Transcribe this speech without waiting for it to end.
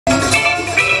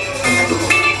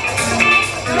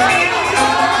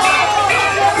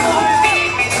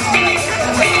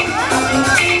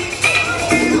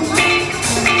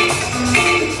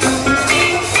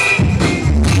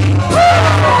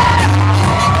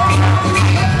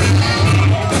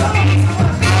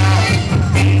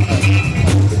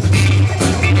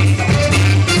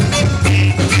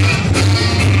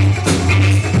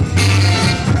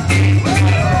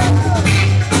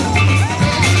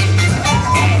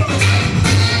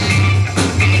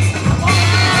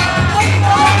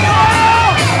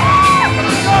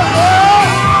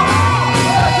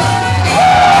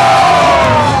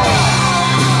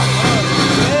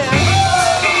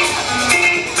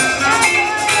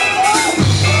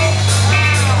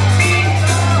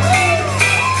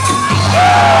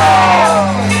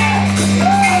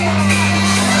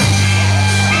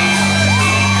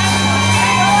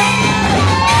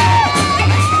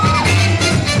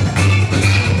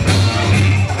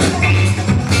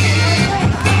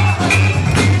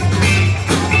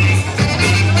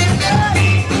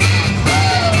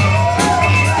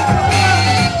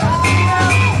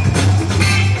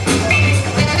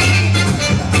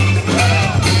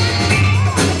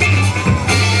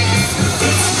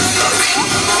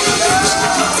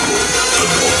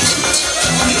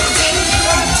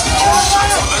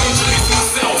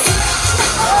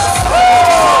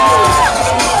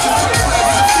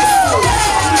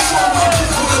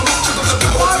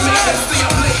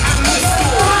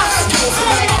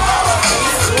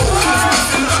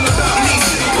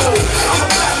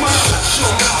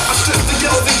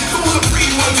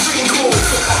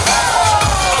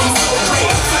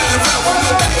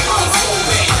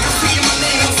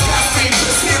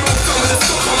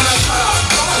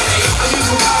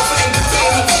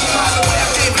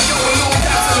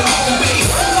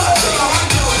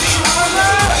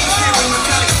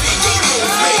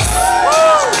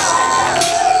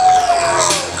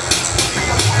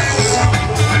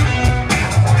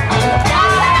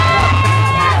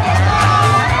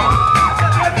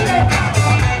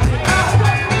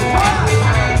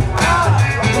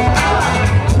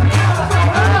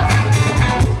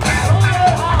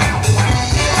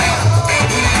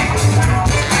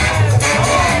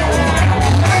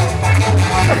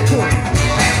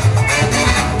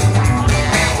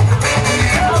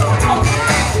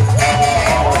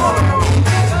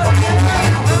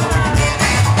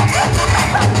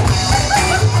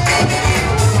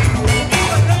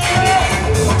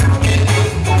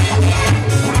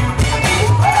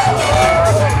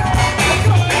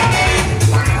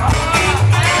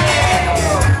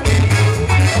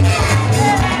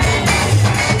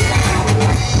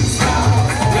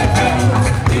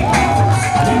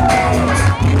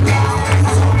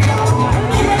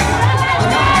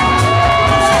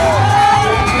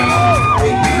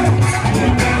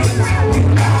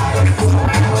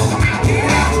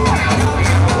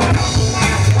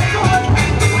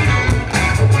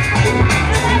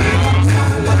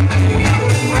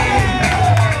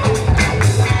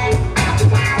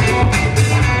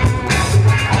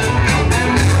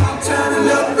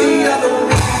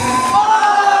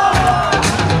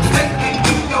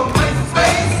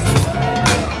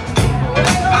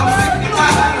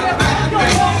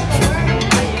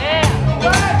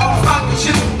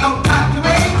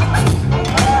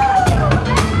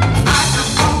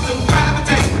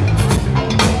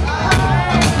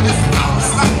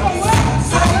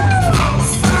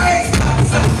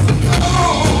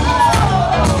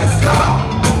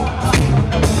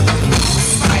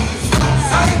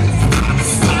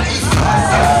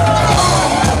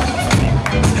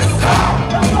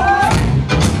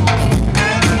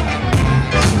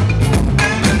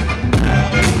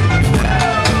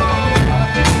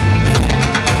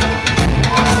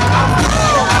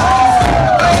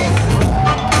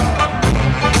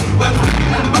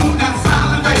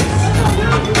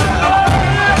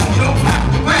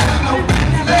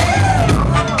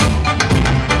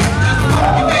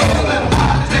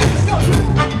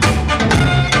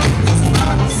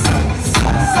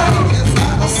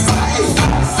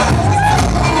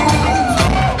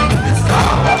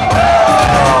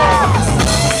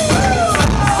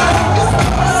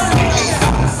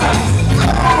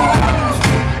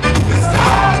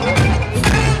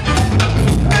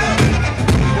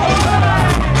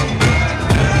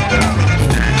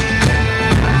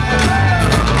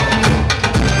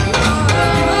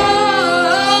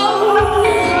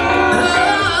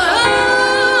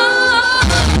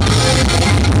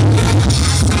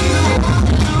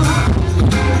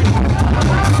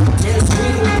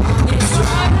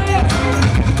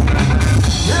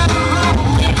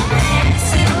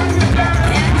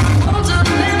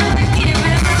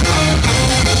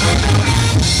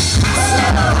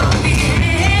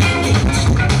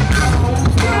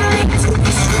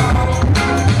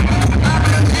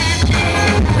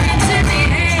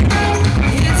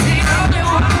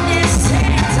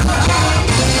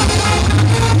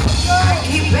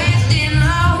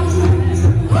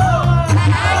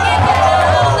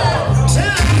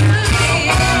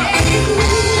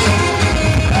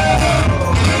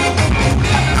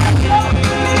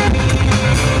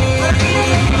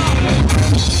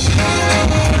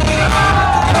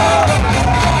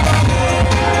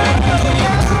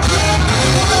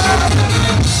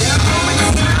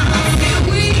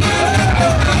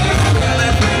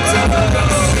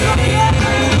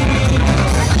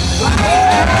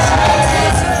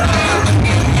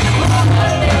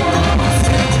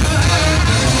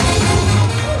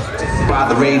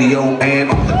radio and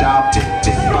on the dial, tick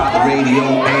tick by the radio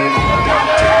and on the dial,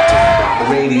 tick tick by the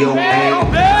radio and on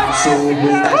the dial. So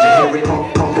move as you hear it,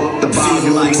 pump up the volume.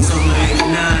 Feel like summer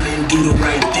 '89 and do the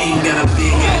right thing. Got a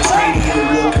big ass radio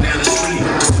walking down the street.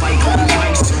 The spike on the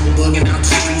mic, so I'm bugging out the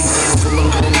streets. Full of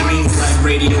gold rings like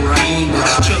Radio Raheem.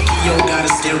 Chucky, yo, got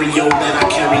a stereo that I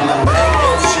carry in the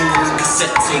bag. She on the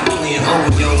cassette tape playing, oh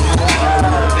yo,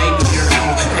 baby, you're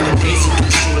home. And the daisy do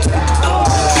shorts with the double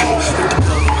control. With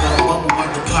the bubble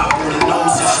about to pop on the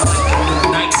nose. If she like them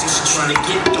little nights and she tryna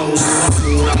get those. So I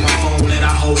pulled out my phone and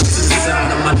I hold to the side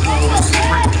of my door. Some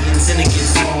break-ins and it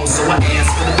gets long, so I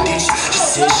asked for the dish. She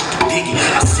said she can dig it.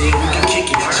 I said we can kick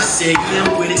it. She said yeah,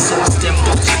 I'm with it. So I stepped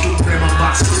off the stoop, grabbed my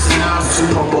box, put the knobs to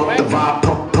pump up the vibe,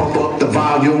 pump up the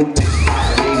volume. Tick by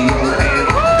the radio and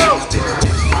on the dial, tick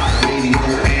tick by the radio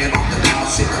and on the dial,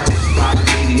 tick tick by the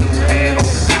radio and on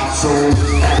the dial. So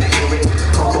as you hear it,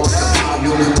 pump up the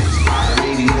volume. Tick by the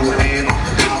radio and on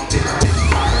the dial, tick tick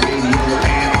by the radio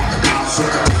and on the dial, so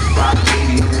tick by the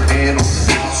radio and on the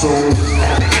dial. So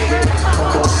as you hear it,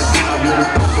 pump up the volume,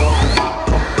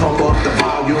 pump up the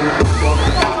volume, pump up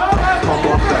the volume, pump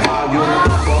up the volume,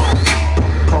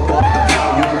 pump up the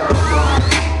volume,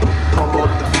 pump up the volume, pump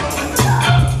up the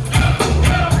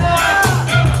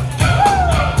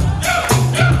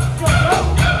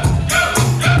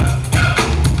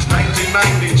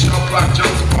 1990, Chuck Black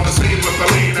jumps upon the scene with a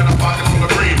lean and a pocket full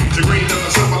of green. The green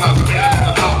doesn't symbolize the man on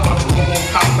the top, but the roll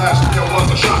pop last year was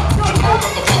a shot. The tone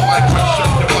of the pop like question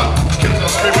your butt. Kids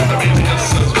are screaming to me, the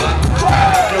answer is what?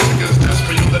 Music is this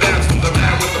for you to dance with the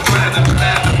man with the plan and the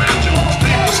man to mansion.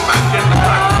 Leave the smack in the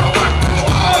crack for the whack for the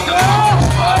while and the top of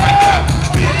the spot like that.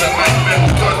 Leave the nightmare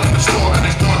to gun in the store and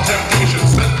ignore temptation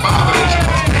sent by the nation.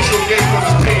 Facial game with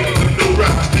his pain is a new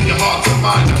rep in your hearts and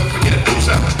minds. Never forget who's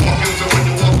at walk-ins, and when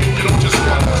you walk in, you don't just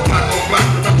run. Black on black,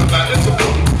 remember that it's a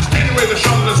building. Anyway, the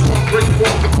shuttle is one great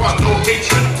walk to fun, no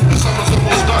hatred. The summer's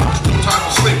almost done, no time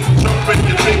to sleep. Jump in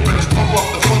your tape and pump up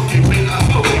the funky beat.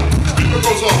 Beeper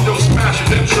goes off, yo, smash it,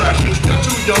 then trash it. You're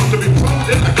too young to be plumbed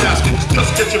in a casket.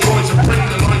 Just get your